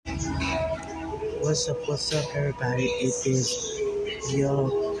What's up, everybody? It is your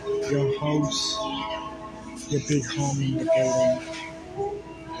host, your big homie in the building,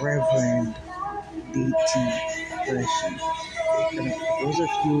 Reverend DTFreshie. And for those of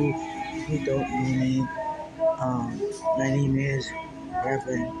you who don't know me, my name is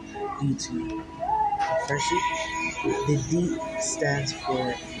Reverend DTFreshie. The D stands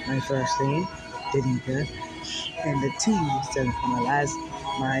for my first name, Danica, and the T stands for my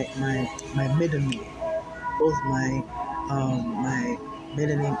middle name. Both my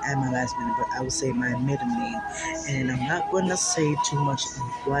middle name and my last name, but I would say my middle name. And I'm not gonna say too much of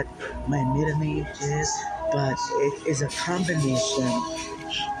what my middle name is, but it is a combination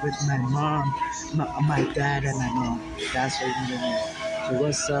with my mom, my dad, and my mom. That's what middle name. So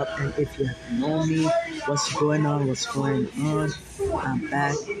what's up? And if you have known me, what's going on? What's going on? I'm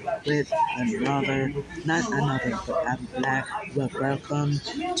back with not another, but I'm back. Well, welcome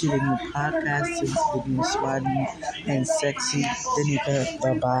to the new podcast, to the new smarty and sexy, the new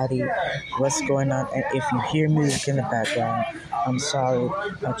the body. What's going on? And if you hear music in the background, I'm sorry.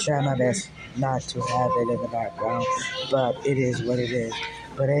 I'll try my best not to have it in the background, but it is what it is.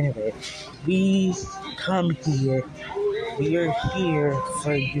 But anyway, we come here. We are here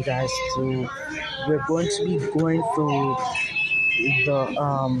for you guys to. We're going to be going through the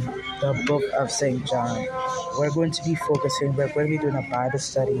book of Saint John. We're going to be focusing. We're going to be doing a Bible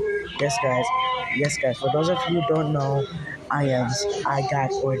study. Yes, guys. Yes, guys. For those of you who don't know, I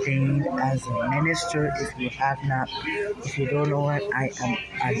got ordained as a minister. If you don't know what I am,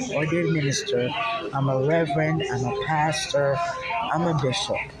 an ordained minister. I'm a reverend. I'm a pastor. I'm a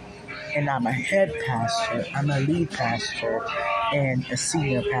bishop. And I'm a head pastor, I'm a lead pastor, and a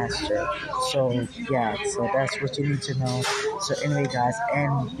senior pastor. So yeah, so that's what you need to know. So anyway, guys,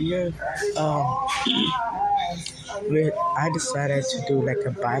 and I decided to do like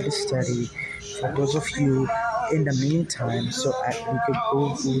a Bible study for those of you in the meantime, so we could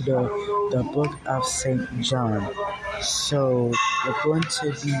go through the book of Saint John. So we're going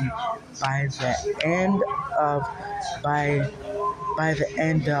to be by the end of by the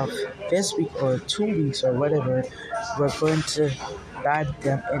end of this week or 2 weeks or whatever, we're going to dive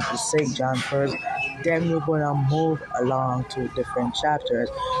them into St. John first. Then we're going to move along to different chapters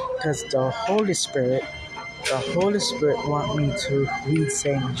because the Holy Spirit want me to read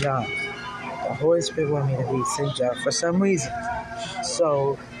St. John. The Holy Spirit want me to read St. John for some reason.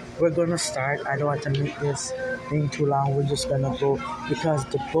 So we're going to start. I don't want to make this thing too long. We're just going to go because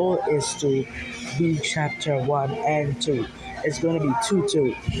the goal is to read chapter 1 and 2. It's going to be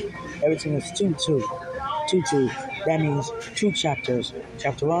 2-2. Everything is 2-2. 2-2. That means 2 chapters.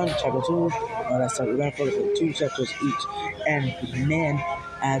 Chapter 1, chapter 2. That's how we're going to focus on 2 chapters each. And then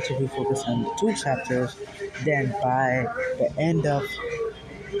after we focus on 2 chapters, then by the end of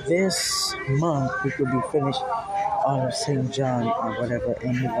this month, we could be finished on St. John or whatever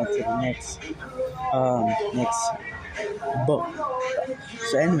and move on to the next book.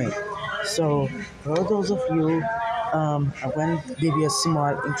 So anyway, so for those of you, I'm going to give you a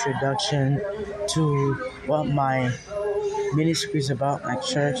small introduction to what my ministry is about, my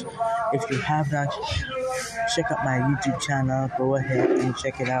church. If you have not check out my YouTube channel, go ahead and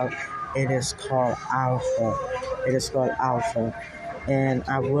check it out. It is called Alpha. And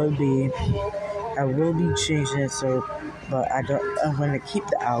I will be changing it, so but I'm going to keep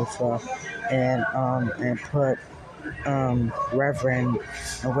the Alpha and put Reverend.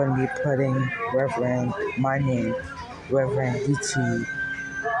 I'm going to be putting Reverend, my name, Reverend DT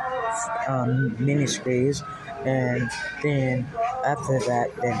Ministries, and then after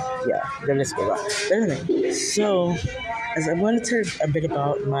that, then let's go on. But anyway, so as I'm going to tell you a bit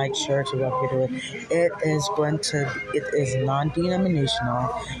about my church and what we're doing, it is non-denominational,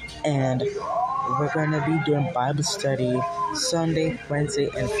 and we're going to be doing Bible study Sunday, Wednesday,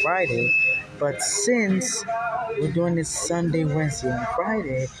 and Friday. But since we're doing this Sunday, Wednesday, and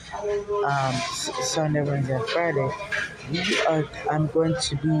Friday, I'm going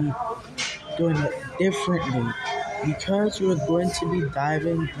to be doing it differently because we're going to be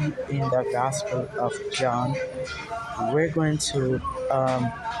diving deep in the Gospel of John. We're going to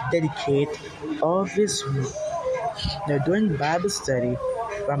dedicate all this week. They're doing Bible study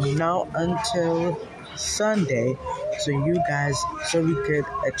from now until Sunday, so we could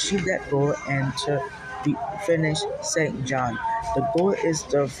achieve that goal and to finish St. John. The goal is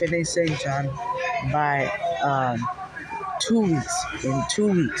to finish St. John by 2 weeks, in 2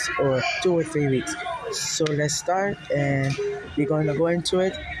 weeks or 2 or 3 weeks. So let's start, and we're going to go into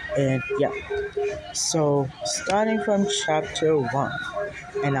it. And so starting from chapter 1,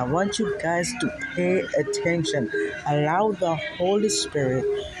 and I want you guys to pay attention. Allow the Holy Spirit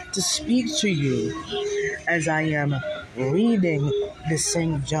to speak to you as I am reading the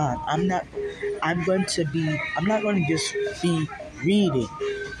St. John. I'm not going to just be reading.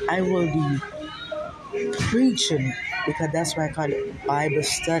 I will be preaching, because that's why I call it Bible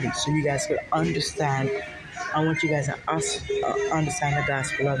study, so you guys can understand. I want you guys to understand the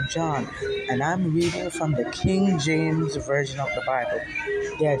Gospel of John, and I'm reading from the King James Version of the Bible.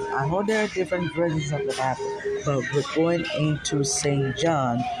 Yes, I know there are different versions of the Bible, but we're going into St.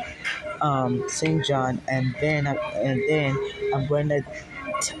 John, and then I'm going to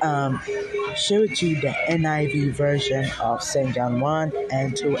share with you the NIV version of St. John 1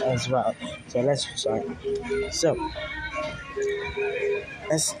 and 2 as well. So let's start. So,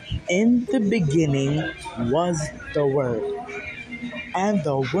 as in the beginning was the Word, and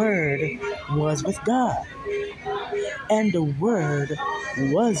the Word was with God, and the Word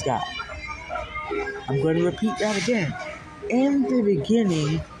was God. I'm going to repeat that again. In the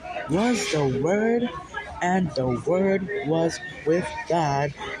beginning was the Word, and the Word was with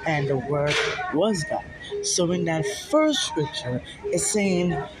God, and the Word was God. So in that first scripture, it's saying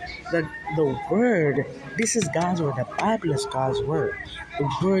that the Word, this is God's Word. The Bible is God's Word. The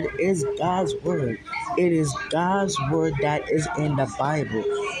Word is God's Word. It is God's Word that is in the Bible.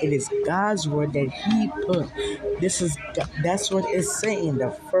 It is God's Word that He put. That's what it's saying.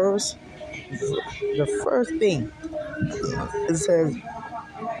 The first thing, it says,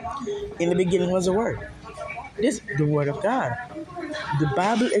 in the beginning was the Word. This is the Word of God. The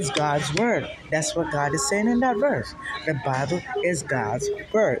Bible is God's Word. That's what God is saying in that verse. The Bible is God's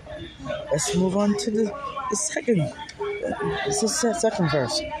Word. Let's move on to the second. This is the second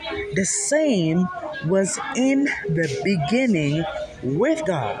verse. The same was in the beginning with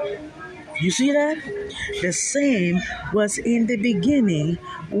God. You see that? The same was in the beginning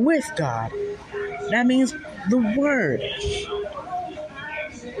with God. That means the Word.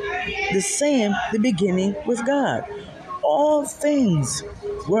 The same, the beginning with God. All things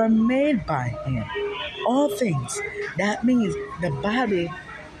were made by Him. All things. That means the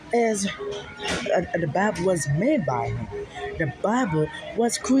Bible was made by Him. The Bible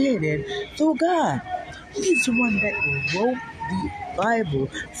was created through God. He's the one that wrote the Bible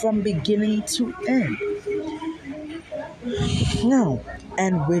from beginning to end. No,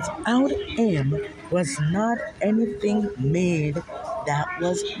 and without Him was not anything made that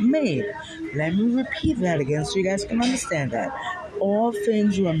was made. Let me repeat that again so you guys can understand that. All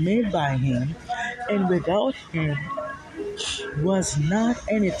things were made by Him, and without Him was not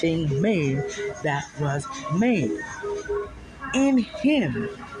anything made that was made. In Him,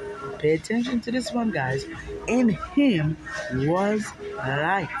 pay attention to this one, guys. In Him was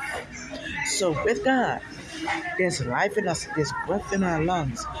life. So with God, there's life in us. There's breath in our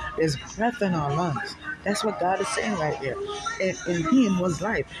lungs. There's breath in our lungs. That's what God is saying right there. And in Him was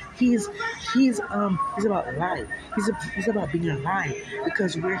life. He's about life. He's about being alive,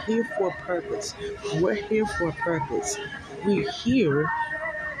 because we're here for a purpose. We're here for a purpose. We're here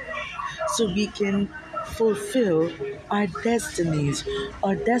so we can fulfill our destinies,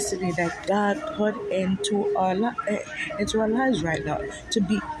 our destiny that God put into our lives right now,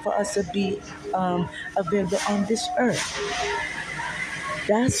 for us to be available on this earth.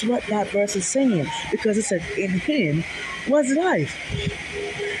 That's what that verse is saying, because it said, in Him was life,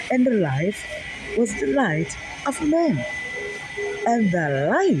 and the life was the light of men, and the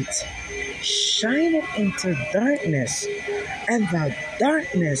light shined into darkness, and the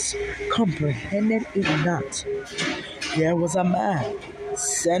darkness comprehended it not. There was a man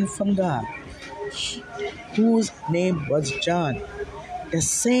sent from God, whose name was John. The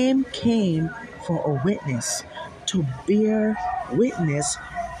same came for a witness, to bear witness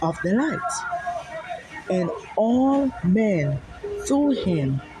of the light, and all men through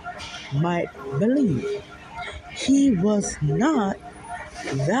him might believe. He was not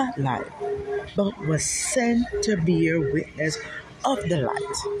that light, but was sent to bear witness of the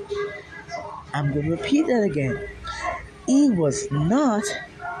light. I'm going to repeat that again. He was not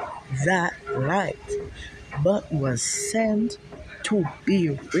that light, but was sent to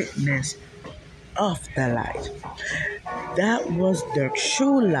bear witness of the light. That was the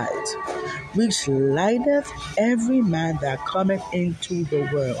true light, which lighteth every man that cometh into the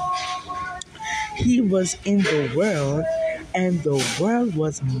world. He was in the world, and the world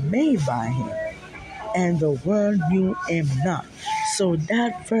was made by him, and the world knew him not. So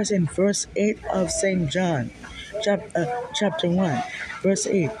that verse in verse 8 of St. John, chapter 1, verse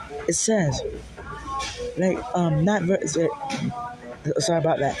 8, it says, sorry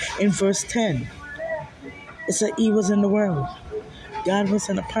about that. In verse 10, it said he was in the world. God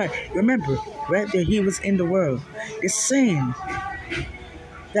wasn't apart. Remember, right there, he was in the world. It's saying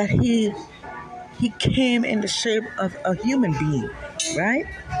that he came in the shape of a human being, right?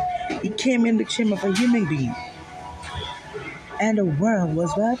 He came in the shape of a human being. And the world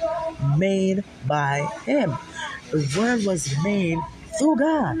was what? Made by him. The world was made through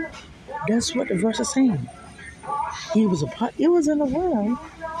God. That's what the verse is saying. He was in the world.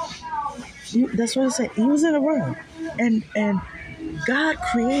 That's what it said. He was in the world. And God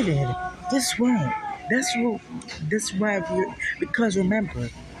created this world. That's why because remember,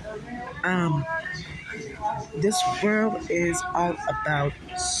 this world is all about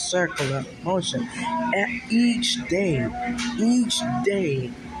circular motion. And each day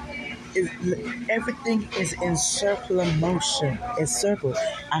is everything is in circular motion. It's circle.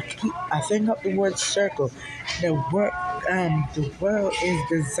 I think of the word circle. The world is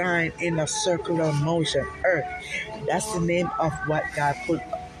designed in a circular motion. Earth. That's the name of what God put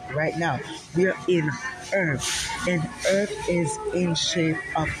right now. We are in Earth, and Earth is in shape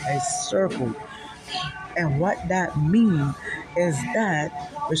of a circle. And what that means is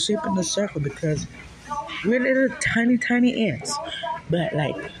that we're shaping the circle because we're little tiny ants. But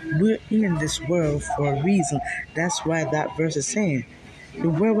like we're in this world for a reason. That's why that verse is saying the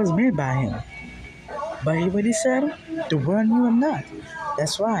world was made by him. But what he said, the world knew him not.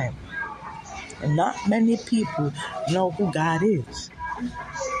 That's right. And not many people know who God is.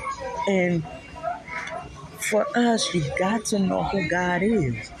 And for us, you got to know who God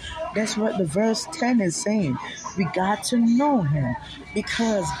is. That's what the verse 10 is saying. We got to know him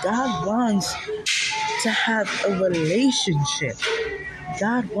because God wants to have a relationship.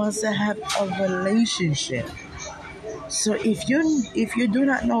 God wants to have a relationship. So if you do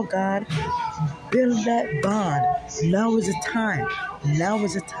not know God, build that bond. Now is the time. Now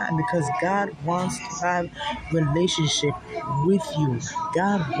is the time because God wants to have relationship with you.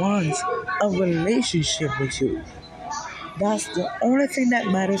 God wants a relationship with you. That's the only thing that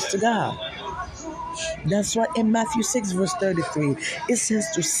matters to God. That's why in Matthew 6 verse 33, it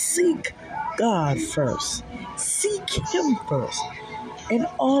says to seek God first. Seek him first. And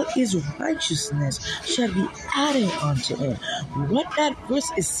all his righteousness shall be added unto him. What that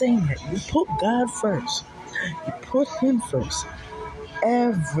verse is saying that you put God first. You put him first.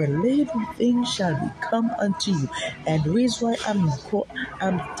 Every little thing shall become unto you. And the reason why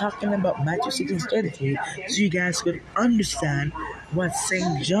I'm talking about Matthew 6 verse 33, so you guys could understand what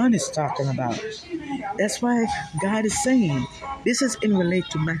St. John is talking about. That's why God is saying, this is in relate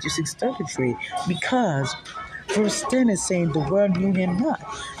to Matthew 6:33, because verse 10 is saying the world knew him not.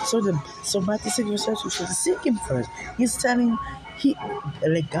 So Matthew 6 verse 33 says to seek him first. He's telling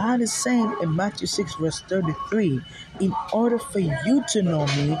God is saying in Matthew 6 verse 33, in order for you to know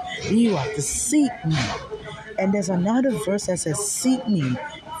me, you have to seek me. And there's another verse that says, seek me,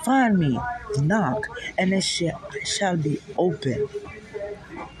 find me, knock, and it shall be open.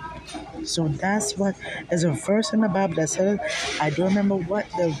 So that's what there's a verse in the Bible that says, I don't remember what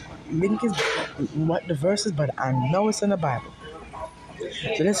the link is, what the verse is, but I know it's in the Bible.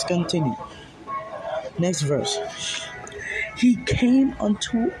 So let's continue. Next verse. He came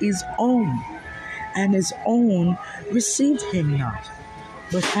unto his own, and his own received him not.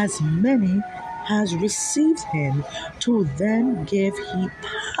 But as many as received him, to them gave he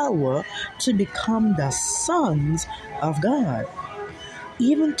power to become the sons of God,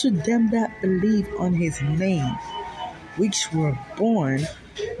 even to them that believe on his name, which were born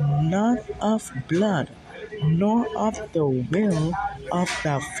not of blood, nor of the will of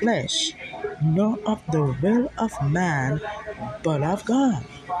the flesh, nor of the will of man, but of God.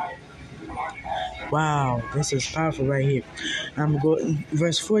 Wow, this is powerful right here. I'm going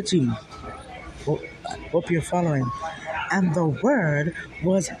verse 14. Hope you're following. And the Word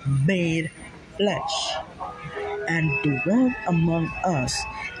was made flesh and dwelt among us,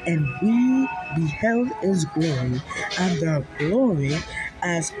 and we beheld his glory, and the glory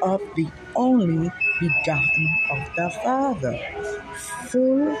as of the only begotten of the Father,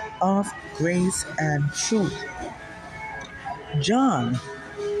 full of grace and truth. John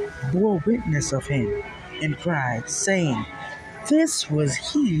bore witness of him and cried, saying, This was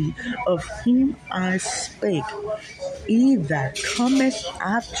he of whom I spake. He that cometh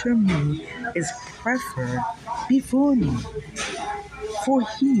after me is preferred before me, for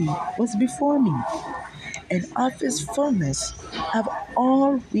he was before me. And of his fullness have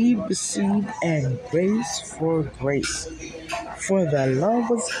all we received, and grace for grace. For the law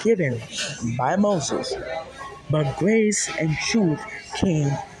was given by Moses, but grace and truth came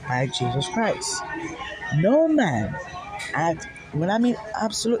by Jesus Christ. No man, when I mean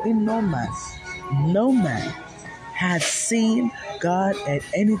absolutely no man had seen God at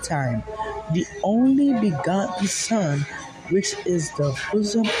any time. The only begotten Son, which is the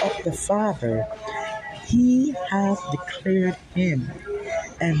bosom of the Father, he hath declared him.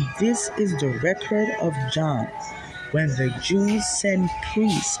 And this is the record of John, when the Jews sent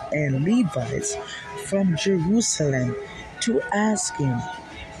priests and Levites from Jerusalem to ask him,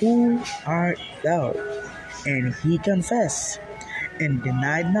 Who art thou? And he confessed, and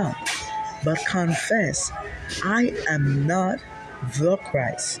denied not, but confessed, I am not the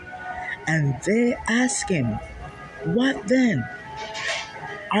Christ. And they asked him, What then?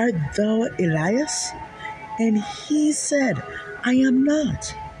 Art thou Elias? And he said, I am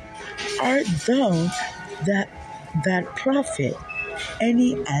not. Art thou that prophet? And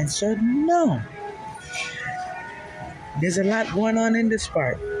he answered, No. There's a lot going on in this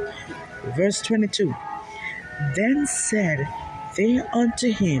part. Verse 22. Then said they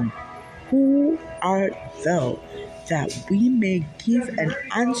unto him, Who art thou, that we may give an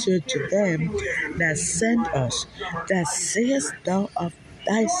answer to them that sent us? That sayest thou of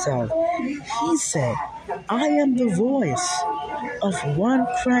thyself? He said, I am the voice of one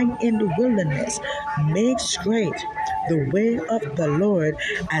crying in the wilderness, Make straight the way of the Lord,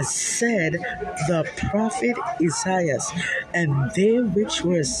 as said the prophet Isaiah. And they which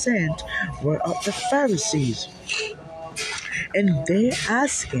were sent were of the Pharisees. And they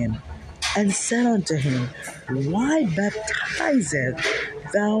asked him, and said unto him, Why baptizest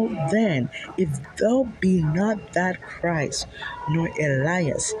thou then, if thou be not that Christ, nor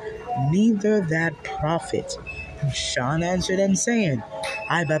Elias, neither that prophet? John answered them, saying,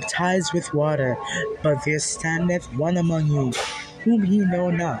 I baptize with water, but there standeth one among you, whom ye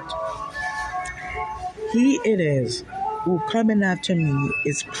know not. He it is who coming after me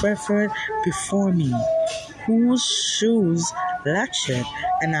is preferred before me, whose shoes latchet,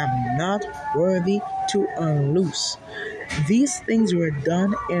 and I'm not worthy to unloose. These things were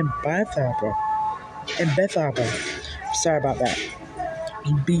done in Bethabara. Sorry about that.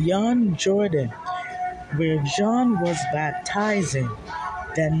 Beyond Jordan, where John was baptizing.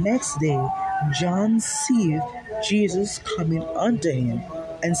 The next day, John seeth Jesus coming unto him,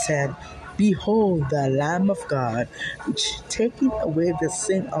 and said, Behold the Lamb of God, which taketh away the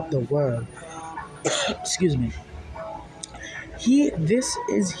sin of the world. Excuse me. This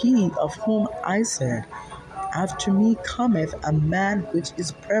is he of whom I said, After me cometh a man which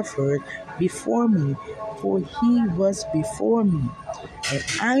is preferred before me, for he was before me, and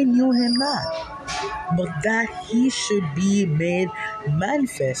I knew him not, but that he should be made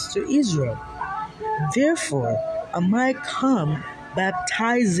manifest to Israel. Therefore am I come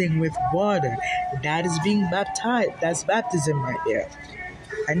baptizing with water. That is being baptized. That's baptism right there.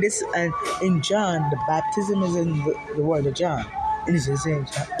 And this, in John, the baptism is in the word of John. It is in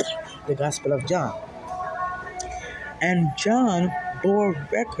the Gospel of John. And John bore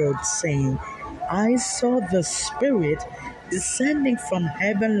record, saying, I saw the Spirit descending from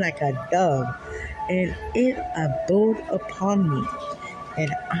heaven like a dove, and it abode upon me.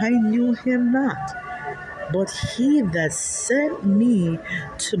 And I knew him not, but he that sent me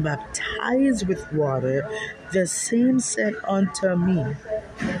to baptize with water, the same said unto me,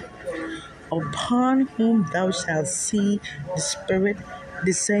 Upon whom thou shalt see the Spirit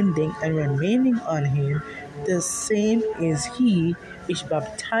descending and remaining on him, the same is he which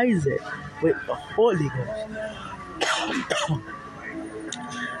baptizeth with the Holy Ghost.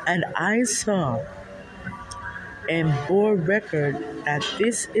 And I saw and bore record that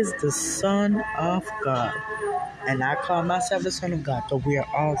this is the Son of God. And I call myself the Son of God, but we are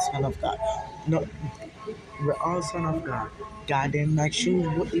all Son of God. No, we're all Son of God. God didn't not choose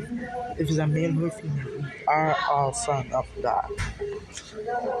if it's a male or female. We are all Son of God.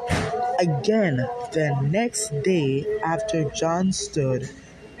 Again, the next day after John stood,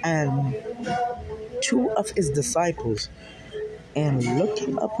 and two of his disciples, and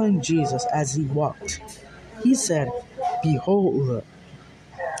looking upon Jesus as he walked, he said, Behold,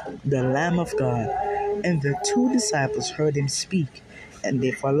 the Lamb of God. And the two disciples heard him speak, and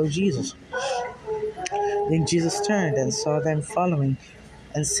they followed Jesus. Then Jesus turned and saw them following,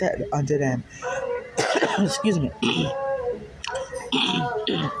 and said unto them, Excuse me.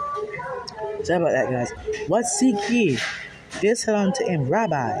 Sorry about that, guys. What seek ye? They said unto him,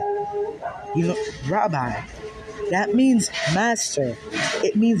 Rabbi. Rabbi. That means master.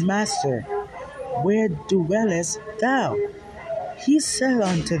 It means master. Where dwellest thou? He said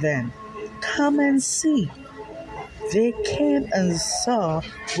unto them, Come and see. They came and saw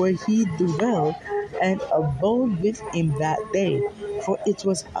where he dwelt, and abode with him that day. For it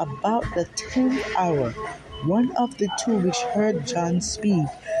was about the 10th hour. One of the two which heard John speak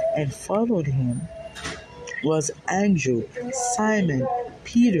and followed him was Andrew, Simon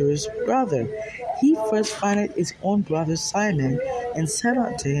Peter's brother. he first found his own brother Simon, and said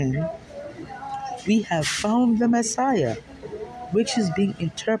unto him, We have found the Messiah, which is being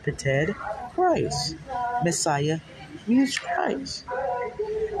interpreted Christ. Messiah means Christ.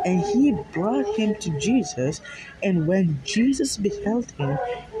 And he brought him to Jesus, and when Jesus beheld him,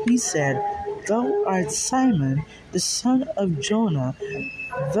 he said, Thou art Simon, the son of Jonah,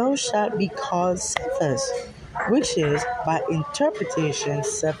 thou shalt be called Cephas, which is, by interpretation,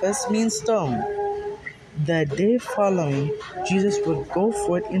 Cephas means stone. The day following, Jesus would go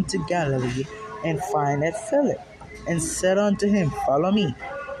forth into Galilee, and findeth Philip, and said unto him, Follow me.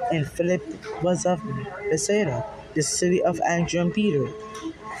 And Philip was of Bethsaida, the city of Andrew and Peter.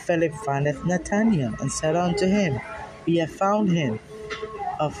 Philip findeth Nathanael, and said unto him, We have found him,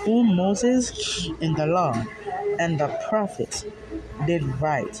 of whom Moses in the law and the prophets did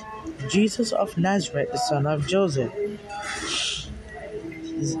write, Jesus of Nazareth, the son of Joseph.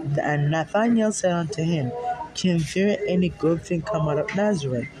 And Nathanael said unto him, Can there any good thing come out of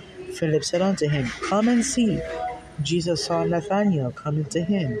Nazareth? Philip said unto him, Come and see. Jesus saw Nathanael coming to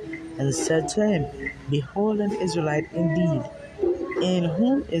him, and said to him, Behold, an Israelite indeed, in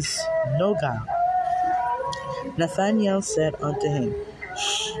whom is no guile. Nathanael said unto him,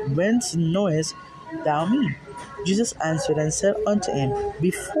 Whence knowest thou me? Jesus answered and said unto him,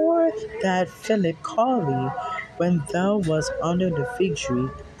 Before that Philip called thee, when thou wast under the fig tree,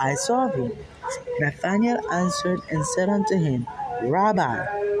 I saw thee. Nathanael answered and said unto him, Rabbi,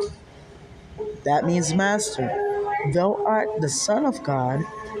 that means master, thou art the Son of God,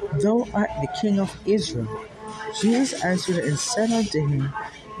 thou art the King of Israel. Jesus answered and said unto him,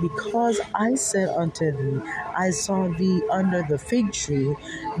 Because I said unto thee, I saw thee under the fig tree,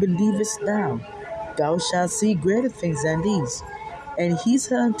 believest thou? Thou shalt see greater things than these. And he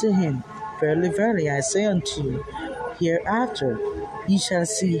said unto him, Verily, verily, I say unto you, hereafter ye shall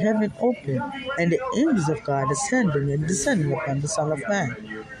see heaven open, and the angels of God ascending and descending upon the Son of Man.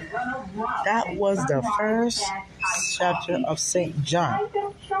 That was the first chapter of St. John.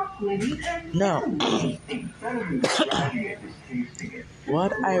 Now,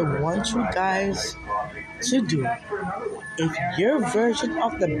 what I want you guys to do, if your version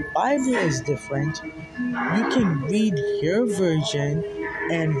of the Bible is different, you can read your version,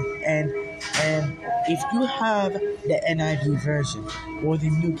 and if you have the NIV version or the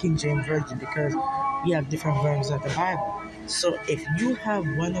New King James version, because we have different versions of the Bible. So if you have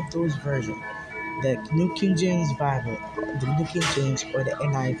one of those versions, the New King James Bible, the New King James or the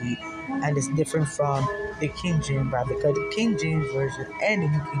NIV, and it's different from the King James Bible, because the King James version and the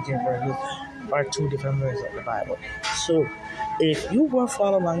New King James version are two different versions of the Bible. So if you were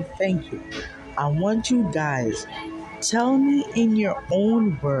following along, thank you. I want you guys, tell me in your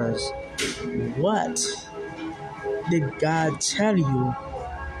own words, what did God tell you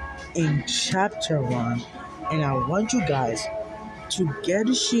in chapter 1? And I want you guys to get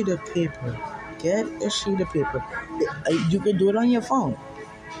a sheet of paper. Get a sheet of paper. You can do it on your phone.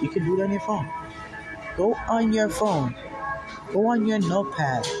 You can do it on your phone. Go on your phone. Go on your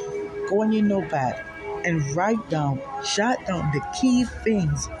notepad. Go on your notepad and write down, jot down the key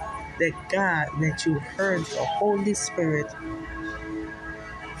things that you heard the Holy Spirit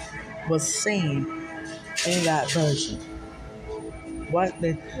was saying in that version.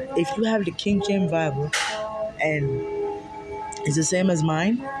 If you have the King James Bible and it's the same as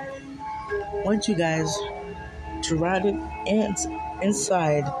mine, I want you guys to write it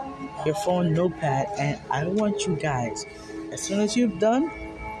inside your phone notepad, and I want you guys, as soon as you've done,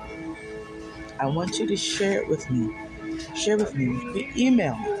 I want you to share it with me. Share with me. You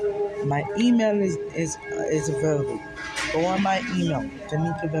email me. My email is available. Go on my email,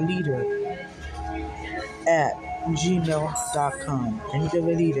 TanikaTheLeader@gmail.com.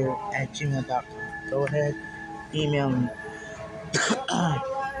 TanikaTheLeader@gmail.com. Go ahead, email me.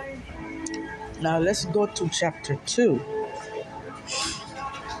 Now let's go to chapter 2.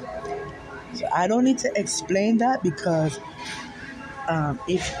 So I don't need to explain that because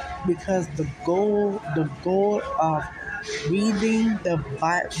the goal of reading the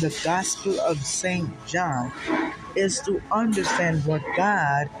Gospel of St. John is to understand what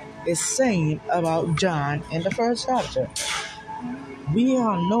God is saying about John in the first chapter. We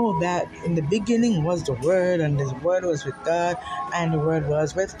all know that in the beginning was the Word, and the Word was with God, and the Word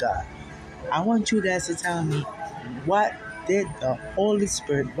was with God. I want you guys to tell me, what did the Holy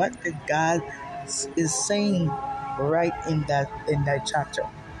Spirit, what did God is saying right in that chapter?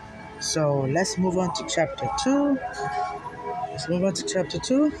 So let's move on to chapter 2.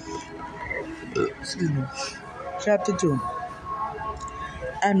 Excuse me. Chapter 2.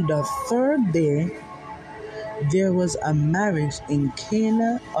 And the third day there was a marriage in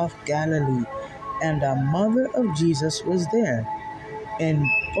Cana of Galilee, and the mother of Jesus was there, and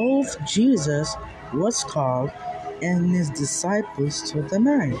both Jesus was called and his disciples to the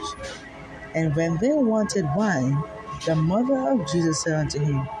marriage. And when they wanted wine, the mother of Jesus said unto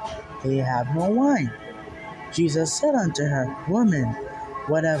him, They have no wine. Jesus said unto her, Woman,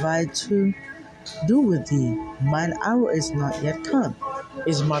 what have I to do with thee? Mine hour is not yet come.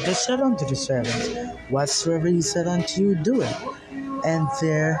 His mother said unto the servants, Whatsoever he said unto you, do it. And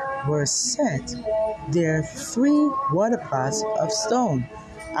there were set there 3 water pots of stone,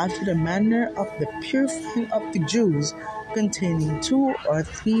 after the manner of the purifying of the Jews, containing 2 or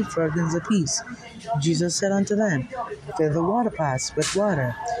 3 firkins apiece. Jesus said unto them, Fill the water pots with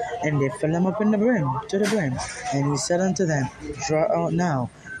water. And they filled them up to the brim. And he said unto them, Draw out now,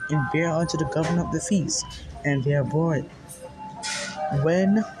 and bear unto the governor of the feast. And they bore it.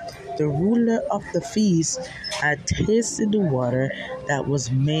 When the ruler of the feast had tasted the water that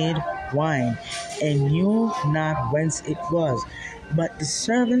was made wine, and knew not whence it was, but the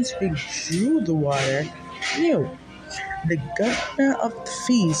servants which drew the water knew. The governor of the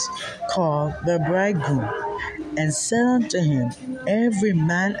feast called the bridegroom, and said unto him, Every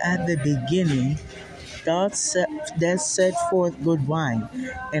man at the beginning doth set forth good wine,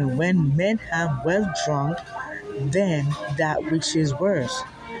 and when men have well drunk, then that which is worse.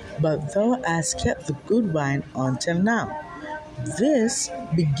 But thou hast kept the good wine until now. This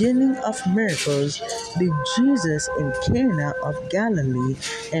beginning of miracles did Jesus in Cana of Galilee,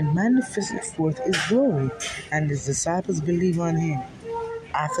 and manifested forth his glory, and his disciples believed on him.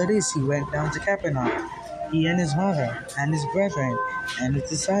 After this he went down to Capernaum, he and his mother, and his brethren, and his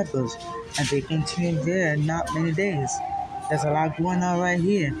disciples, and they continued there not many days. There's a lot going on right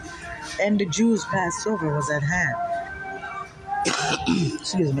here. And the Jews' Passover was at hand.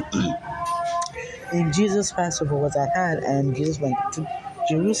 Excuse me. And Jesus' Passover was at hand, and Jesus went to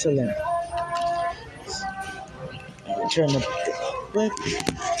Jerusalem. Turn the quick.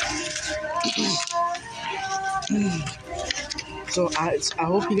 So I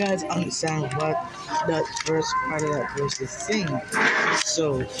hope you guys understand what that first part of that verse is saying.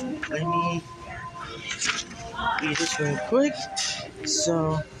 So let me read this real quick.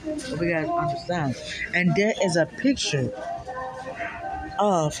 So hope you guys understand. And there is a picture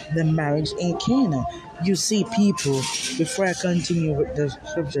of the marriage in Cana. You see people, before I continue with the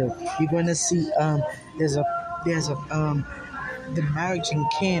scripture, you're gonna see there's a the marriage in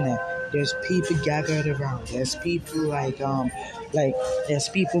Cana. There's people gathered around. There's people like there's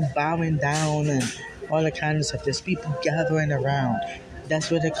people bowing down and all the kind of stuff. There's people gathering around. That's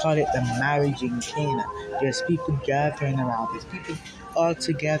what they call it, the marriage in Cana. There's people gathering around. There's people all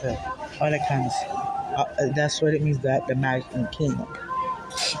together, all that kind of stuff. That's what it means, that the marriage in Cana.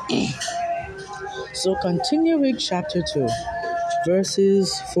 So continue with chapter 2,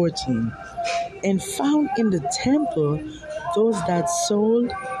 verses 14. And found in the temple those that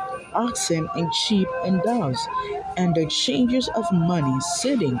sold oxen and sheep and doves, and the changers of money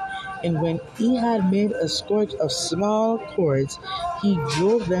sitting. And when he had made a scourge of small cords, he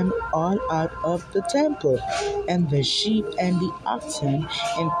drove them all out of the temple, and the sheep and the oxen,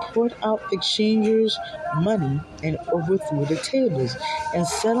 and poured out the changers' money, and overthrew the tables, and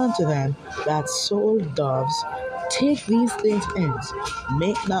said unto them that sold doves, Take these things hence,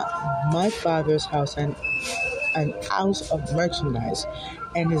 make not my father's house an house of merchandise.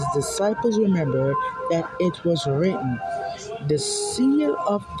 And his disciples remembered that it was written, The seal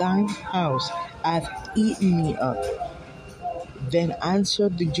of thine house hath eaten me up. Then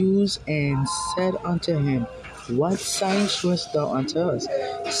answered the Jews and said unto him, What sign showest thou unto us,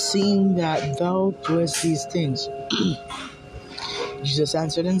 seeing that thou doest these things? Jesus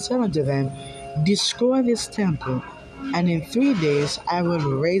answered and said unto them, Destroy this temple, and in 3 days I will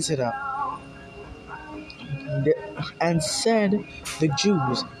raise it up. And said the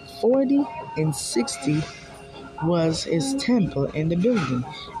Jews, 40 and 60 was his temple in the building,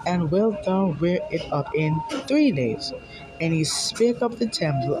 and wilt thou rear it up in 3 days? And he spake of the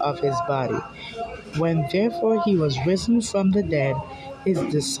temple of his body. When therefore he was risen from the dead, his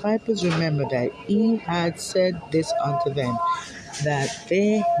disciples remembered that he had said this unto them, that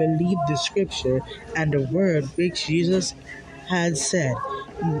they believed the scripture and the word which Jesus had said.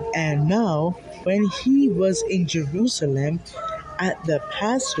 And now, when he was in Jerusalem at the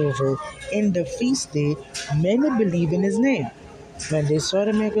Passover in the feast day, many believed in his name, when they saw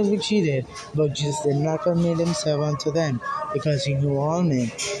the miracles which he did. But Jesus did not commit himself unto them, because he knew all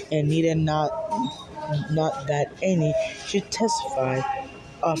men, and needed not that any should testify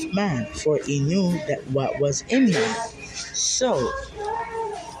of man, for he knew that what was in man. So,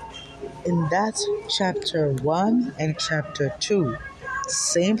 in that chapter 1 and chapter 2,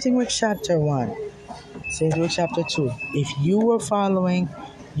 same thing with chapter 1. St. Luke chapter 2. If you were following,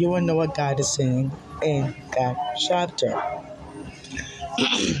 you will know what God is saying in that chapter.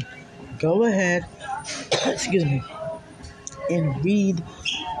 Go ahead, excuse me, and read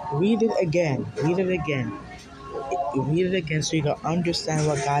it again. Read it again. Read it again so you can understand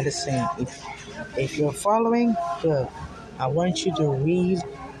what God is saying. If you're following, good. I want you to read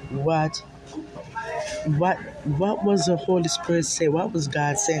what what was the Holy Spirit say? What was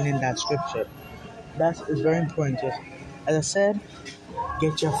God saying in that scripture? That is very important. As I said,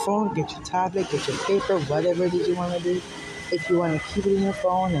 get your phone, get your tablet, get your paper, whatever it is you want to do. If you want to keep it in your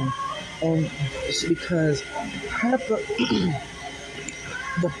phone, and it's because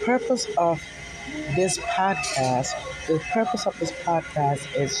the purpose of this podcast,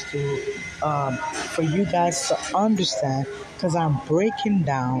 is to for you guys to understand, because I'm breaking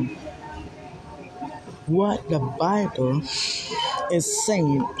down what the Bible is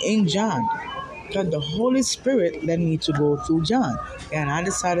saying in John. Because the Holy Spirit led me to go through John, and I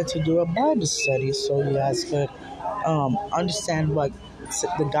decided to do a Bible study so you guys could understand what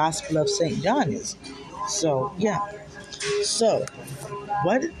the Gospel of St. John is. So yeah. So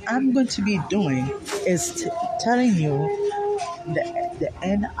what I'm going to be doing is telling you the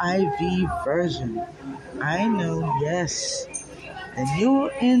NIV version. I know, yes, the New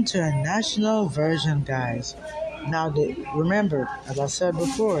International Version, guys. Now, remember, as I said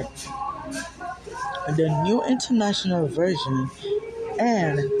before, the New International Version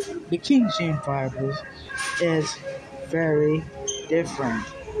and the King James Bible is very different.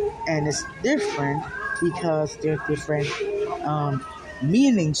 And it's different because there are different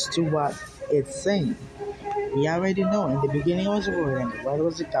meanings to what it's saying. We already know in the beginning was the Word, and the Word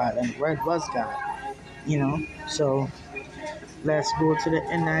was God, and the Word was God. So let's go to the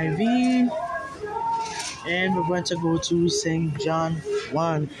NIV, and we're going to go to St. John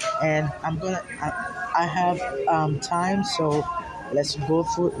 1, and I have time, so let's go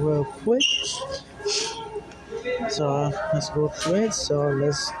through it real quick. So let's go through it. So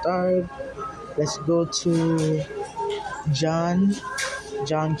let's start. Let's go to John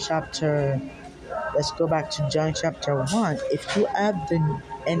chapter. Let's go back to John chapter 1. If you have the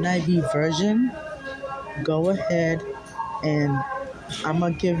NIV version, go ahead, and I'm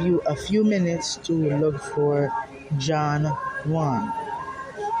going to give you a few minutes to look for John 1.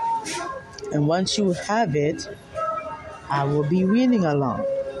 And once you have it, I will be reading along.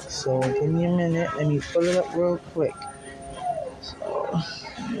 So give me a minute. Let me pull it up real quick.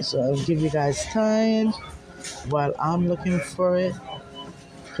 So I'll give you guys time while I'm looking for it.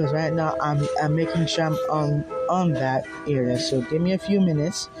 Because right now I'm making sure I'm on that area. So give me a few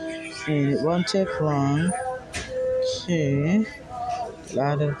minutes, and it won't take long. Okay, a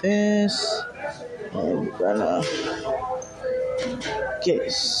lot of this, and we're gonna. Okay,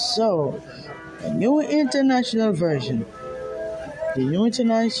 so the New International Version. The New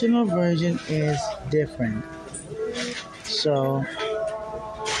International Version is different. So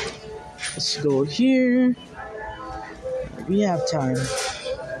let's go here. We have time.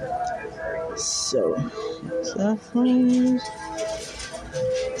 So,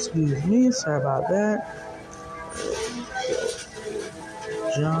 excuse me, sorry about that.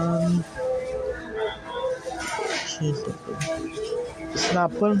 John, it's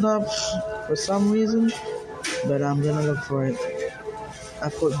not pulling up for some reason, but I'm gonna look for it. I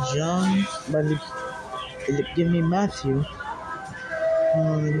put John, but it give me Matthew.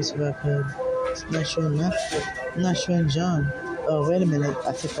 Let me see if I could. It's not showing Matthew. I'm not showing John. Oh, wait a minute.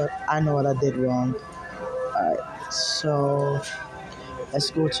 I know what I did wrong. Alright, so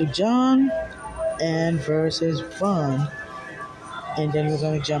let's go to John and verses 1, and then we're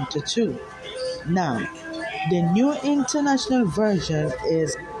going to jump to 2. Now, the New International Version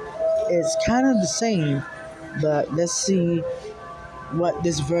is kind of the same, but let's see what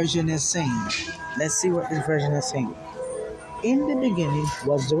this version is saying. In the beginning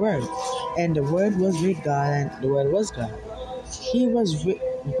was the Word, and the Word was with God, and the Word was God. He was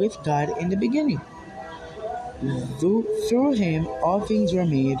with God in the beginning. Through him all things were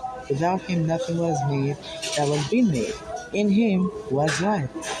made. Without him nothing was made that was being made. In him was life,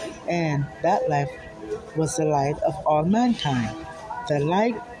 and that life was the light of all mankind. The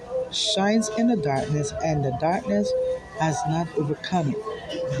light shines in the darkness, and the darkness has not overcome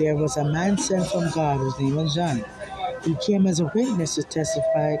it. There was a man sent from God whose name was John. He came as a witness to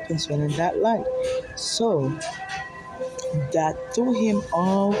testify concerning that light, so that through him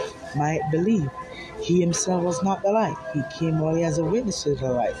all might believe. He himself was not the light. He came only as a witness to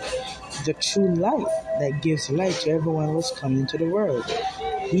the light. The true light that gives light to everyone was come into the world.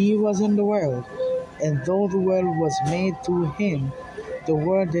 He was in the world, and though the world was made through him, the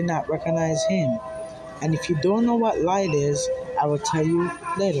world did not recognize him. And if you don't know what light is, I will tell you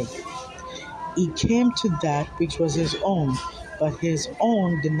later. He came to that which was his own, but his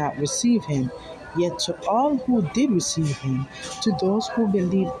own did not receive him. Yet to all who did receive him, to those who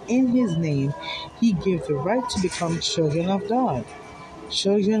believed in his name, he gave the right to become children of God.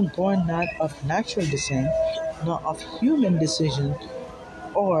 Children born not of natural descent, nor of human decision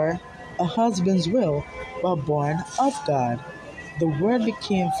or a husband's will, but born of God. The Word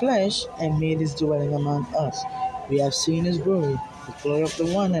became flesh and made his dwelling among us. We have seen his glory, the glory of the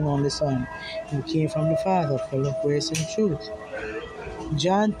one and only Son, who came from the Father, full of grace and truth.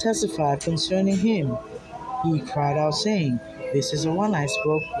 John testified concerning him. He cried out, saying, This is the one I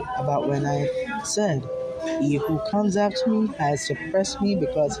spoke about when I said, He who comes after me has suppressed me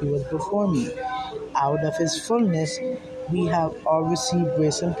because he was before me. Out of his fullness we have all received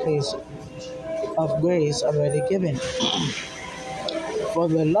grace and place of grace already given. For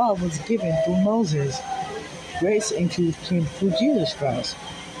the law was given through Moses. Grace and truth came through Jesus Christ.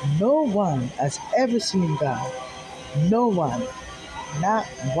 No one has ever seen God. No one. Not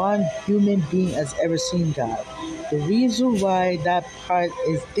one human being has ever seen God. The reason why that part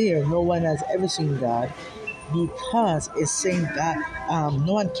is there, no one has ever seen God, because it's saying that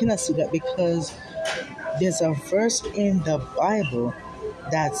no one cannot see God, because there's a verse in the Bible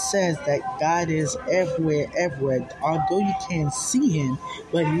that says that God is everywhere. Although you can't see him,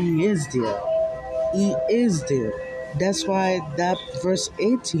 but he is there. He is there. That's why that verse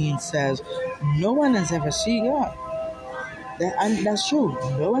 18 says, no one has ever seen God. And that's true.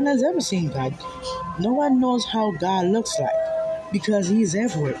 No one has ever seen God. No one knows how God looks like, because he's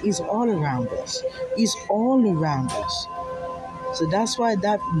everywhere. He's all around us. He's all around us. So that's why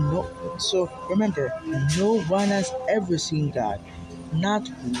so remember, no one has ever seen God. Not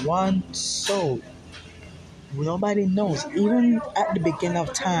one soul. Nobody knows. Even at the beginning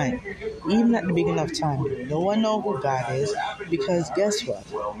of time. No one knows who God is, because guess what?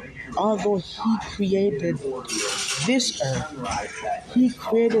 Although he created this earth,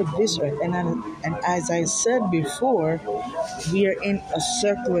 and as I said before, we are in a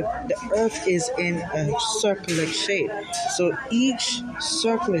circular. The earth is in a circular shape. So each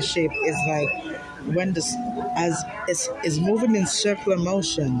circular shape is like when as it's moving in circular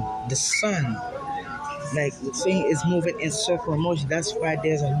motion. The sun, like the thing, is moving in circular motion. That's why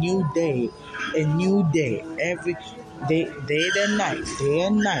there's a new day. Every day and night.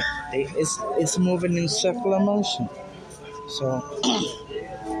 It's moving in circular motion. So,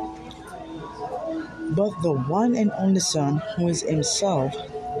 but the one and only Son, who is himself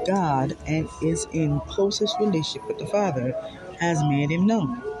God and is in closest relationship with the Father, has made him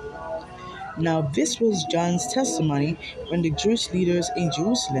known. Now this was John's testimony when the Jewish leaders in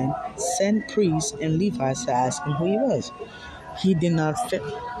Jerusalem sent priests and Levites to ask him who he was. He did not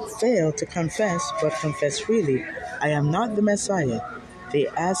fail to confess, but confessed freely, I am not the Messiah. They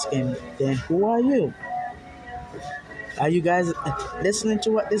asked him, then who are you? Are you guys listening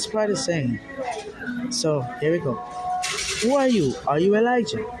to what this part is saying? So, here we go. Who are you? Are you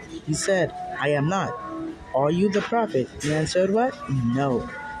Elijah? He said, I am not. Are you the prophet? He answered, what? No.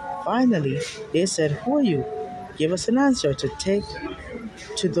 Finally, they said, who are you? Give us an answer to take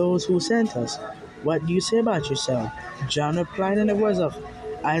to those who sent us. What do you say about yourself? John replied in the words of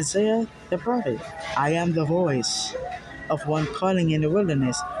Isaiah the prophet, I am the voice of one calling in the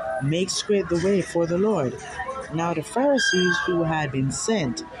wilderness, make straight the way for the Lord. Now the Pharisees who had been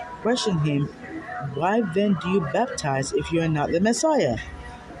sent questioned him, why then do you baptize if you are not the Messiah?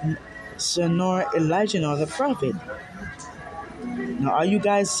 So nor Elijah nor the prophet. Now are you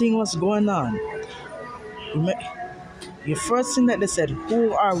guys seeing what's going on? Your first thing that they said,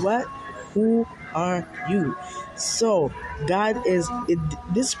 who are what? Who are you? So God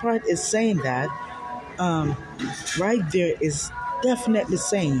this part is saying that right there is definitely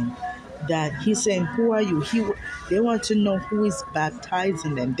saying that he's saying, who are you? They want to know who is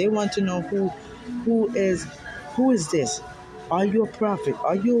baptizing them. They want to know who is this? Are you a prophet?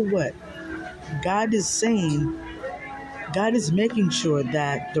 Are you what? God is making sure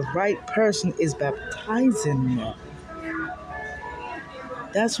that the right person is baptizing them.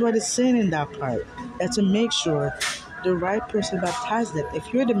 That's what it's saying in that part. That to make sure the right person baptizes them.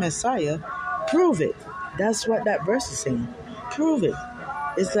 If you're the Messiah, prove it. That's what that verse is saying. Prove it.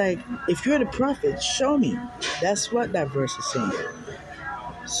 It's like, if you're the prophet, show me. That's what that verse is saying.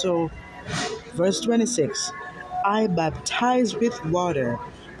 So, verse 26. I baptize with water,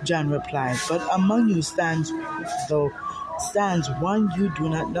 John replied, but among you stands one you do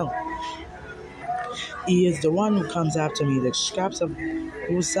not know. He is the one who comes after me, the straps of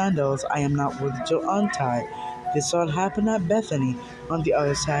whose sandals I am not worthy to untie. This all happened at Bethany, on the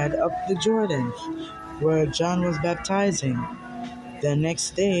other side of the Jordan, where John was baptizing. The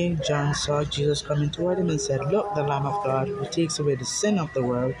next day, John saw Jesus coming toward him and said, "Look, the Lamb of God who takes away the sin of the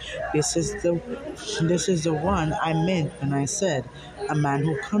world. This is the one I meant when I said, a man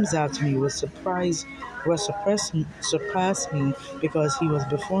who comes after me will surpass me because he was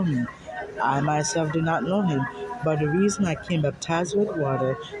before me. I myself did not know him, but the reason I came baptized with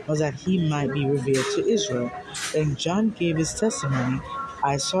water was that he might be revealed to Israel." Then John gave his testimony.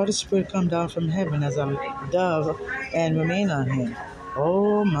 "I saw the Spirit come down from heaven as a dove and remain on him."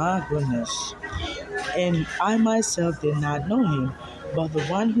 Oh my goodness. "And I myself did not know him, but the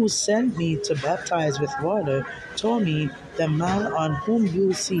one who sent me to baptize with water told me, the man on whom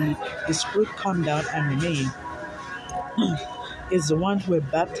you see the Spirit come down and remain is the one who will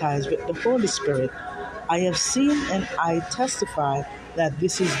baptize with the Holy Spirit. I have seen and I testify that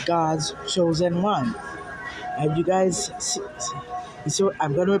this is God's chosen one." Have you guys see? So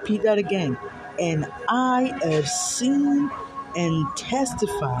I'm going to repeat that again. "And I have seen and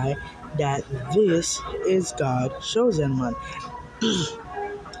testify that this is God's chosen one."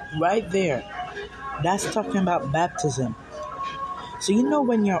 Right there. That's talking about baptism. So you know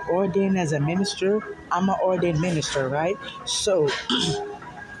when you're ordained as a minister, I'm an ordained minister, right? So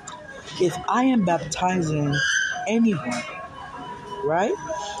if I am baptizing anyone, right?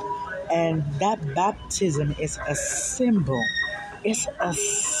 And that baptism is a symbol. It's a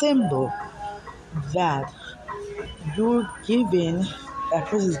symbol that you're giving, that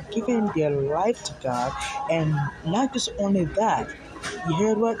person is giving their life to God. And not just only that, you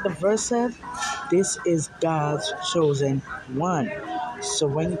heard what the verse said? This is God's chosen one. So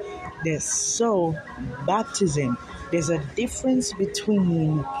baptism, there's a difference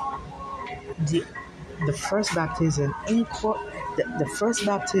between the first baptism. The first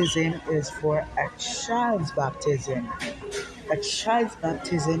baptism is for a child's baptism. A child's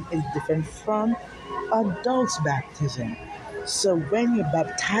baptism is different from adult's baptism. So when you're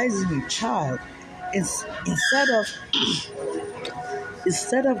baptizing a child, instead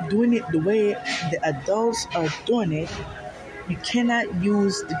of doing it the way the adults are doing it, you cannot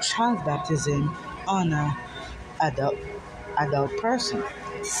use the child's baptism on a adult person.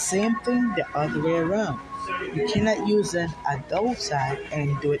 Same thing the other way around. You cannot use an adult side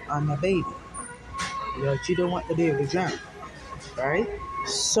and do it on a baby. But you don't want the baby to drown, right?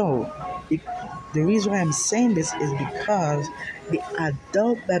 So the reason why I'm saying this is because the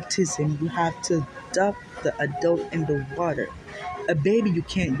adult baptism, you have to dunk the adult in the water. A baby, you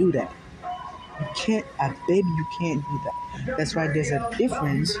can't do that. You can't do that. That's why there's a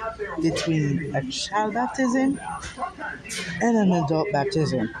difference between a child baptism and an adult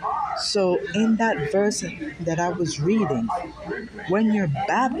baptism. So in that verse that I was reading, when you're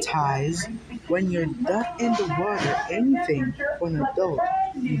baptized, when you're ducked in the water, anything for an adult,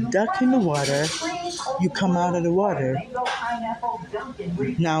 you duck in the water, you come out of the water.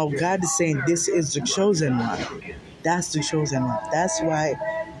 Now God is saying this is the chosen one. That's the chosen one. That's why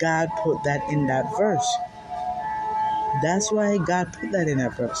God put that in that verse. That's why God put that in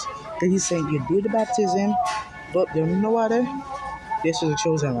that verse. Because he's saying you do the baptism, but you're in the water. This is the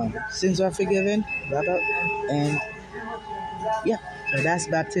chosen one. Sins are forgiven, and yeah, so that's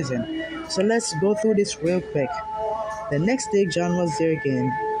baptism. So let's go through this real quick. The next day, John was there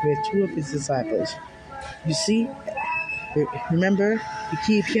again with two of his disciples. You see, remember, you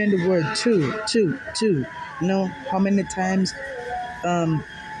keep hearing the word two. You know how many times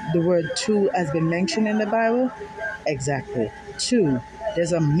the word two has been mentioned in the Bible? Exactly, two.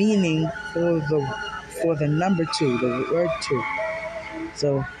 There's a meaning for the number two, the word two.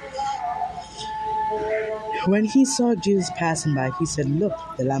 So when he saw Jesus passing by, he said, "Look,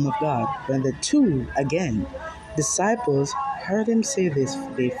 the Lamb of God." When the two, again, disciples heard him say this,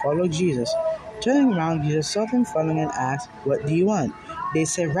 they followed Jesus. Turning around, Jesus saw them following and asked, "What do you want?" They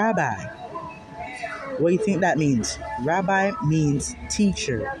said, "Rabbi." What do you think that means? Rabbi means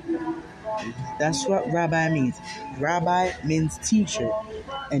teacher. That's what rabbi means. Rabbi means teacher.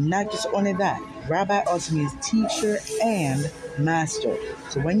 And not just only that, rabbi also means teacher and master.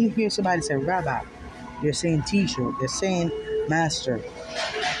 So when you hear somebody say rabbi, you're saying teacher, they're saying master.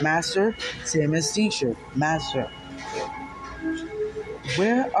 Master, same as teacher, master.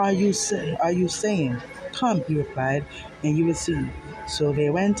 "Where are you staying?" "Come," he replied, "and you will see." So they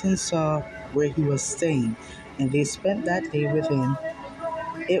went and saw where he was staying, and they spent that day with him.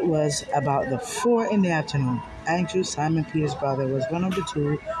 It was about the 4 p.m. Andrew, Simon Peter's brother, was one of the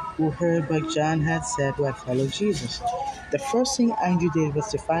two who heard what John had said who had followed Jesus. The first thing Andrew did was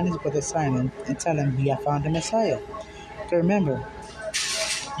to find his brother Simon and tell him he had found the Messiah. So remember,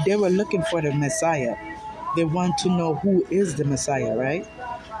 they were looking for the Messiah. They want to know who is the Messiah, right?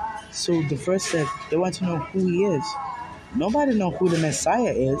 So the verse said they want to know who he is. Nobody know who the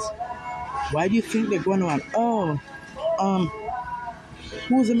Messiah is. Why do you think they're going on? Oh,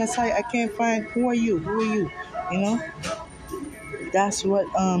 who's the Messiah? I can't find. Who are you? Who are you? You know, that's what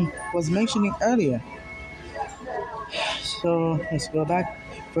was mentioning earlier. So let's go back.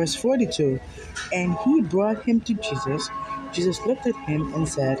 Verse 42. And he brought him to Jesus. Jesus looked at him and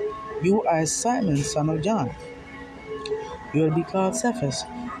said, "You are Simon, son of John. You will be called Cephas."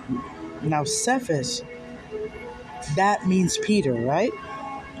 Now, Cephas, that means Peter, right?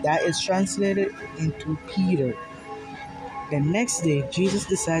 That is translated into Peter. The next day, Jesus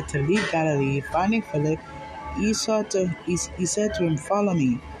decided to leave Galilee. Finding Philip, he said to him, "Follow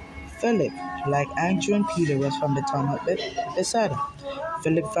me." Philip, like Andrew and Peter, was from the town of Bethsaida.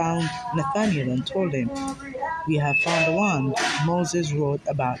 Philip found Nathanael and told him, "We have found the one Moses wrote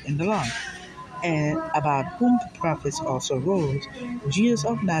about in the law, and about whom the prophets also wrote, Jesus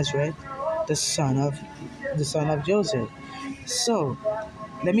of Nazareth, the son of Joseph." So,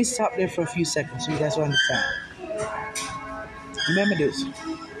 let me stop there for a few seconds so you guys will understand. Remember this.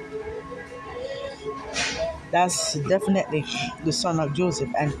 That's definitely the son of Joseph.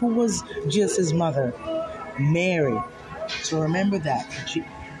 And who was Jesus' mother? Mary. So remember that.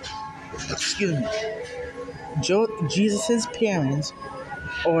 Excuse me. Jesus' parents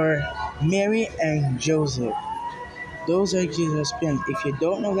are Mary and Joseph. Those are Jesus' parents. If you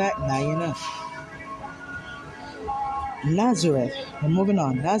don't know that, now you know. Nazareth. We're moving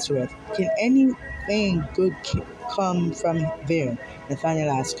on. Nazareth. Can anything good come from there?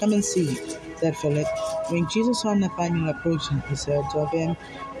 Nathanael asked. "Come and see," said Philip. When Jesus saw Nathanael approaching, he said to him,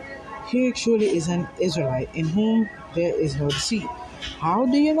 "Here truly is an Israelite in whom there is no deceit." "How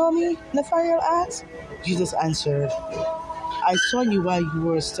do you know me?" Nathanael asked. Jesus answered, "I saw you while you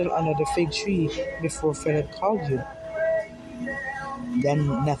were still under the fig tree before Philip called you."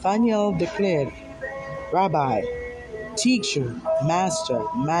 Then Nathanael declared, "Rabbi, teacher, master,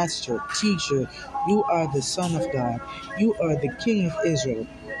 teacher, you are the Son of God. You are the King of Israel."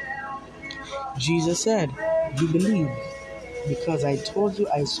 Jesus said, "You believe because I told you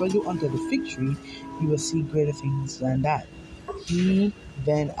I saw you under the fig tree, you will see greater things than that." He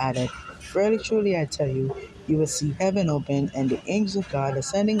then added, "Very truly I tell you, you will see heaven open and the angels of God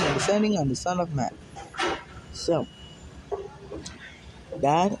ascending and descending on the Son of Man." So,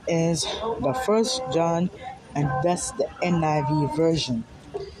 that is the First John, and that's the NIV version.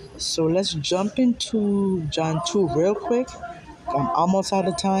 So let's jump into John 2 real quick. I'm almost out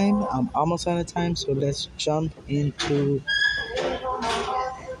of time. So let's jump into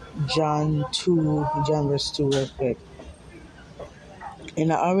John verse 2 real quick.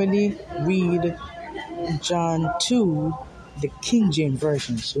 And I already read John 2, the King James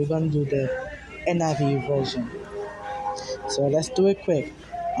version. So we're going to do the NIV version. So let's do it quick.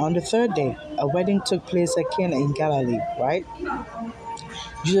 On the third day, a wedding took place at Cana in Galilee, right?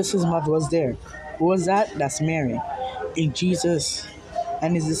 Jesus' mother was there. Who was that? That's Mary. And Jesus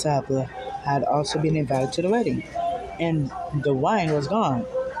and his disciple had also been invited to the wedding. And the wine was gone.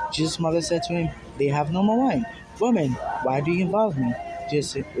 Jesus' mother said to him, "They have no more wine." "Woman, why do you involve me?"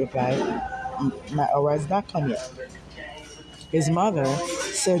 Jesus replied, "My hour has not come yet." His mother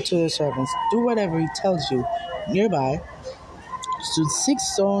said to the servants, "Do whatever he tells you." Nearby stood 6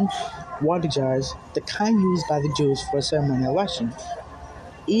 stone water jars, the kind used by the Jews for ceremonial washing,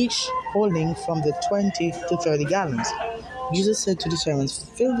 each holding from the 20 to 30 gallons. Jesus said to the servants,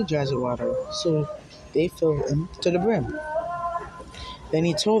 "Fill the jars with water." So they filled them to the brim. Then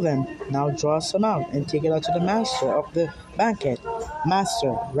he told them, "Now draw some out and take it out to the master of the banquet."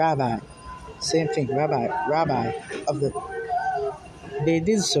 Master, rabbi. Same thing, rabbi of the. They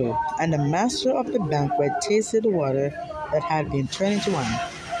did so, and the master of the banquet tasted the water that had been turned into wine.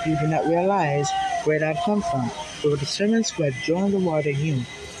 He did not realize where it had come from, but the servants who had drawn the water knew.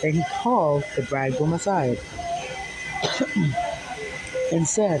 Then he called the bridegroom aside and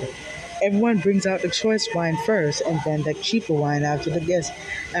said, "Everyone brings out the choice wine first, and then the cheaper wine after the guests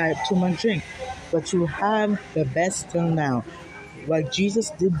had too much drink. But you have the best till now." What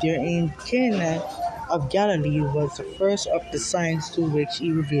Jesus did there in Cana of Galilee was the first of the signs through which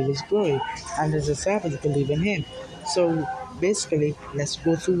he revealed his glory, and his disciples believed in him. So basically, let's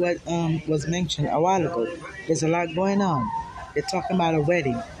go through what was mentioned a while ago. There's a lot going on. They're talking about a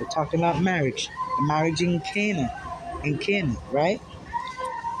wedding. They're talking about marriage. The marriage in Cana, right?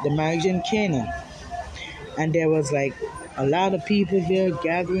 The marriage in Cana. And there was like a lot of people there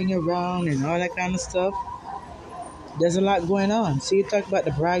gathering around and all that kind of stuff. There's a lot going on. See, you talk about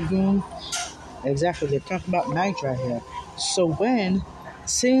the bridegroom. Exactly, they're talking about marriage right here. So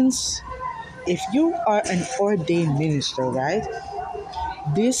if you are an ordained minister, right?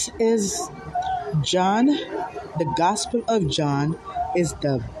 This is John. The Gospel of John is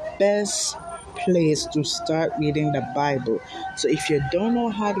the best place to start reading the Bible. So if you don't know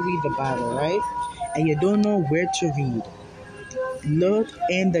how to read the Bible, right, and you don't know where to read, look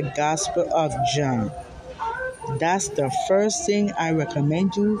in the Gospel of John. That's the first thing I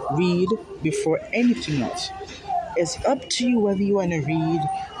recommend you read before anything else. It's up to you whether you want to read,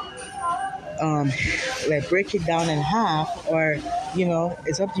 like break it down in half, or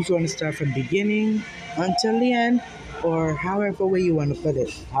it's up to you if you want to start from beginning until the end, or however way you want to put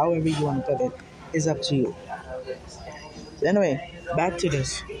it. However you want to put it is up to you. So anyway, back to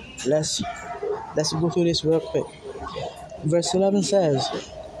this. Let's go through this real quick. Verse 11 says,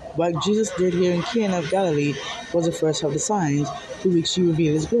 "What Jesus did here in Cana of Galilee was the first of the signs through which he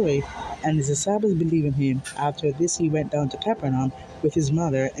revealed his glory, and his disciples believed in him. After this, he went down to Capernaum with his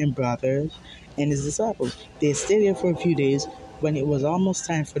mother and brothers and his disciples. They stayed there for a few days. When it was almost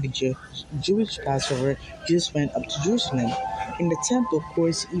time for the Jewish Passover, Jesus went up to Jerusalem. In the temple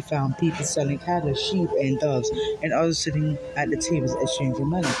courts, he found people selling cattle, sheep, and doves, and others sitting at the tables exchanging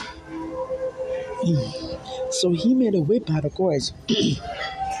money. So he made a whip out of cords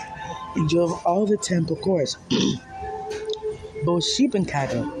and drove all the temple courts, both sheep and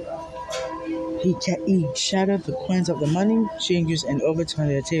cattle. He shattered the coins of the money changers and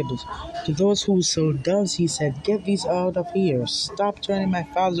overturned their tables. To those who sold doves, he said, 'Get these out of here. Stop turning my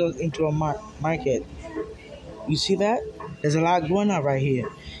father's into a market.'" You see that? There's a lot going on right here.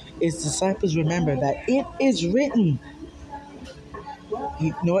 His disciples remember that it is written.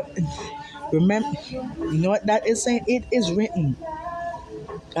 You know what? Remember, you know what that is saying? It is written.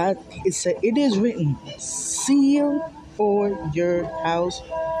 God, it is written. Zeal for your house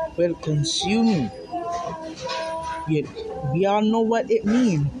will consume you. We all know what it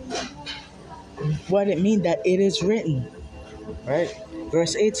means. What it means that it is written. Right?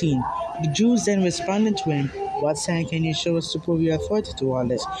 Verse 18. The Jews then responded to him, "What sign can you show us to prove your authority to all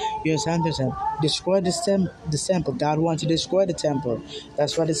this?" Jesus answered them, "Destroy the temple." God wants to destroy the temple.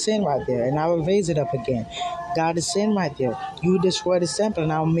 That's what it's saying right there. And I will raise it up again. God is saying right there, you destroy the temple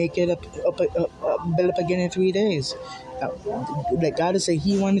and I'll make it build up again in 3 days. Like God is saying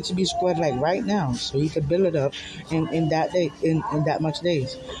he wanted to be destroyed like right now, so he could build it up in that day, in that much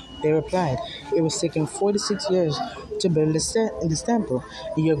days. They replied, "It was taking 46 years to build this temple,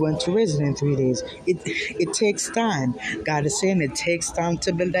 and you're going to raise it in 3 days." It takes time. God is saying it takes time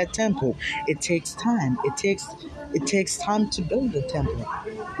to build that temple. It takes time. It takes time to build the temple,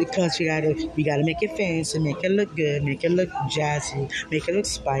 because you gotta make it fancy, make it look good, make it look jazzy, make it look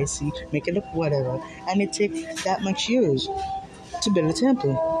spicy, make it look whatever, and it takes that much years to build a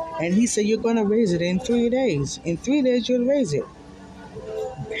temple. And he said, "You're gonna raise it in 3 days. In 3 days, you'll raise it."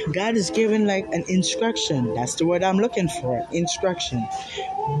 God is giving like an instruction. That's the word I'm looking for, instruction.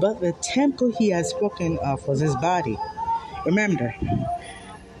 But the temple he has spoken of was his body. Remember,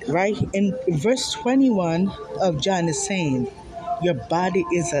 right? In verse 21 of John is saying, your body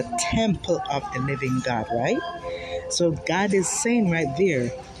is a temple of the living God, right? So God is saying right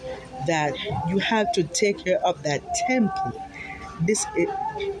there that you have to take care of that temple.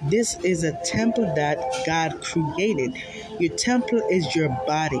 This is a temple that God created. Your temple is your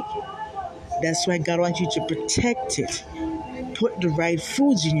body. That's why God wants you to protect it. Put the right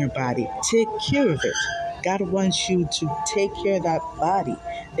foods in your body. Take care of it. God wants you to take care of that body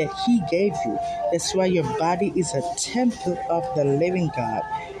that he gave you. That's why your body is a temple of the living God.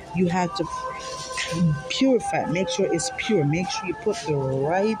 You have to purify. Make sure it's pure. Make sure you put the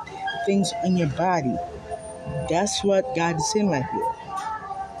right things on your body. That's what God is saying right here.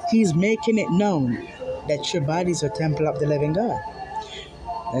 He's making it known that your body is a temple of the living God.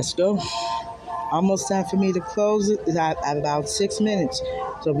 Let's go. Almost time for me to close it. At about 6 minutes.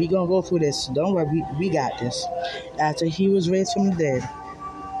 So we're going to go through this. Don't worry, we got this. After he was raised from the dead,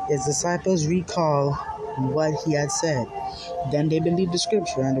 his disciples recall what he had said. Then they believed the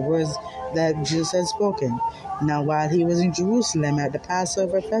scripture and the words that Jesus had spoken. Now, while he was in Jerusalem at the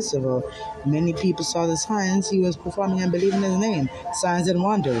Passover festival, many people saw the signs he was performing and believed in his name, signs and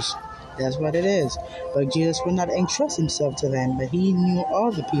wonders. That's what it is. But Jesus would not entrust himself to them, but he knew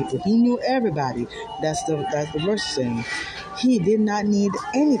all the people. He knew everybody. That's the verse saying. He did not need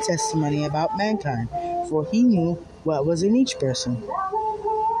any testimony about mankind, for he knew what was in each person.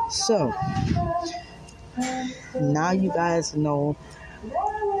 So, now you guys know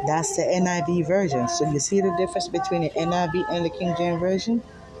that's the NIV version. So you see the difference between the NIV and the King James Version?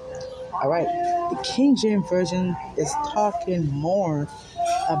 Alright, the King James Version is talking more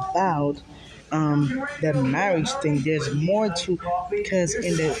about the marriage thing. There's more to, because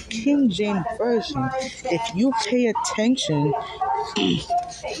in the King James version, if you pay attention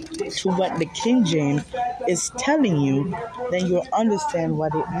to what the King James is telling you, then you'll understand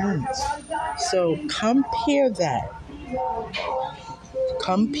what it means. So compare that,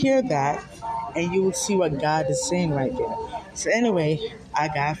 and you will see what God is saying right there. So anyway, I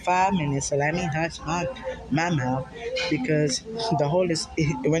got 5 minutes, so let me hush my mouth, because the Holy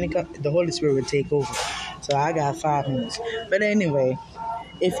Spirit will take over. So I got 5 minutes. But anyway,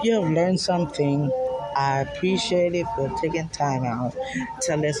 if you have learned something, I appreciate it for taking time out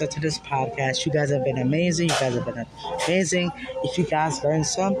to listen to this podcast. You guys have been amazing. If you guys learned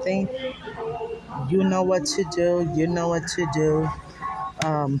something, you know what to do.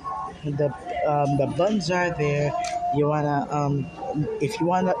 Um, the buttons are there. You wanna if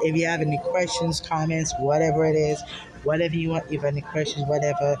you have any questions, comments, whatever it is, whatever you want, if you have any questions,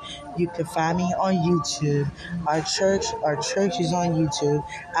 whatever, you can find me on YouTube. Our church is on YouTube.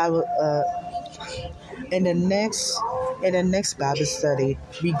 I will in the next Bible study,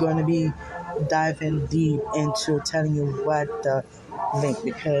 we're gonna be diving deep into telling you what the link,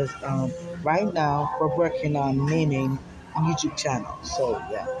 because right now we're working on naming YouTube channel. So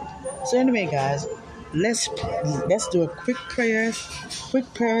yeah. So anyway, guys, let's do a quick prayer,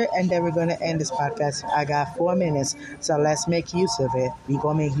 and then we're gonna end this podcast. I got 4 minutes, so let's make use of it. We're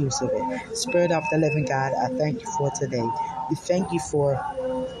gonna make use of it. Spirit of the living God, I thank you for today. We thank you for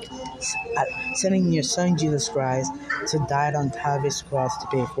sending your Son Jesus Christ to die on Calvary's cross to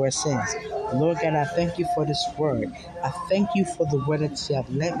pay for our sins. Lord God, I thank you for this word. I thank you for the word that you have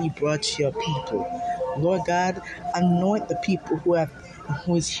let me brought to your people. Lord God, anoint the people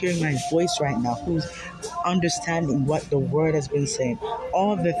who is hearing my voice right now, who's understanding what the word has been saying.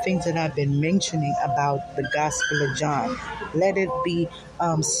 All the things that I've been mentioning about the Gospel of John. Let it be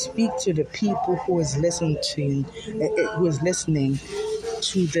speak to the people who is listening to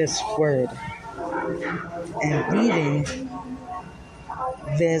this word and reading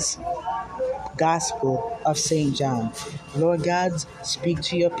this Gospel of St. John. Lord God, speak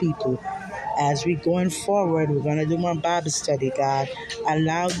to your people. As we going forward, we're going to do more Bible study, God.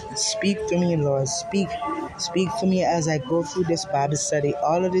 Speak to me, Lord. Speak to me as I go through this Bible study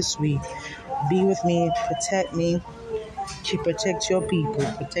all of this week. Be with me, protect me. Protect your people,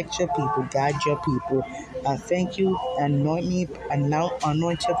 guide your people. I thank you, anoint me, and now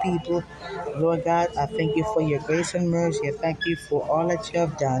anoint your people. Lord God, I thank you for your grace and mercy. I thank you for all that you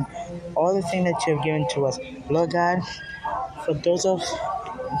have done, all the things that you have given to us. Lord God, for those of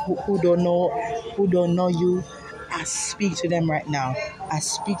who don't know you, I speak to them right now. I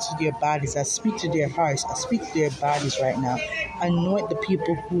speak to their bodies. I speak to their hearts. I speak to their bodies right now. Anoint the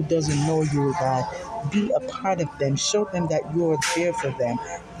people who doesn't know you, God. Be a part of them. Show them that you are there for them.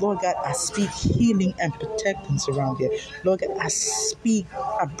 Lord God, I speak healing and protectance around here. Lord God, I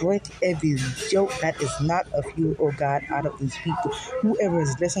break every yoke that is not of you, oh God, out of these people. Whoever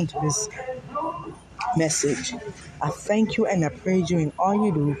is listening to this message, I thank you and I praise you in all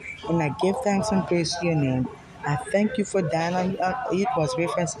you do, and I give thanks and praise to your name. I thank you for dying on it was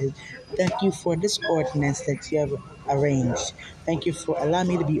references. Thank you for this ordinance that you have arranged. Thank you for allowing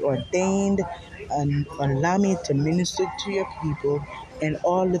me to be ordained and allow me to minister to your people and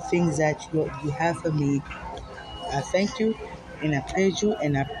all the things that you have for me. I thank you and I praise you,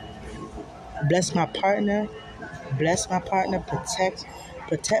 and I bless my partner.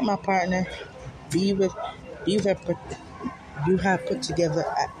 Protect my partner. Be with her. You have put together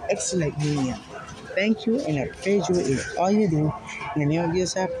an excellent union. Thank you, and I praise you in all you do. In the name of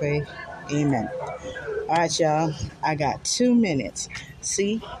Jesus, I pray. Amen. All right, y'all. I got 2 minutes.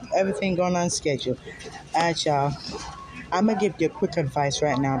 See, everything going on schedule. All right, y'all. I'm gonna give you a quick advice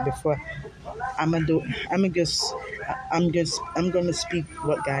right now before I'm gonna speak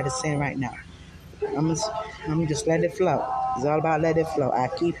what God is saying right now. I'm just let it flow. It's all about let it flow. I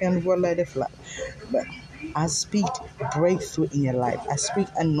keep him the word, let it flow. But I speak breakthrough in your life. I speak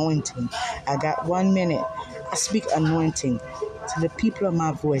anointing. I got 1 minute. I speak anointing to the people of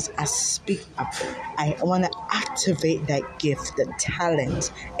my voice. I want to activate that gift, the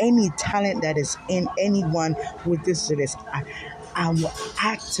talent, any talent that is in anyone who listens to this. I'm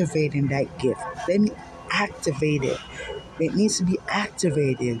activating that gift. Let me activate it. It needs to be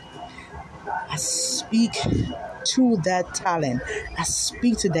activated. I speak to that talent. I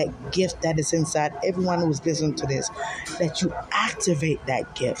speak to that gift that is inside everyone who is listening to this, that you activate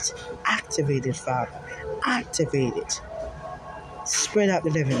that gift. Activate it, Father. Activate it. Spread out the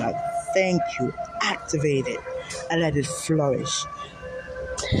living God. Thank you. Activate it and let it flourish.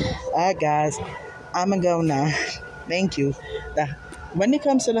 All right, guys. I'm going to go now. Thank you. When it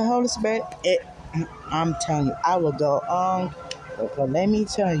comes to the Holy Spirit, I'm telling you, I will go on. But let me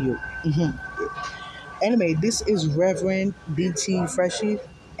tell you. Anyway, this is Reverend DTFreshie,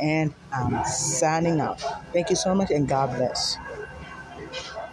 and I'm signing out. Thank you so much, and God bless.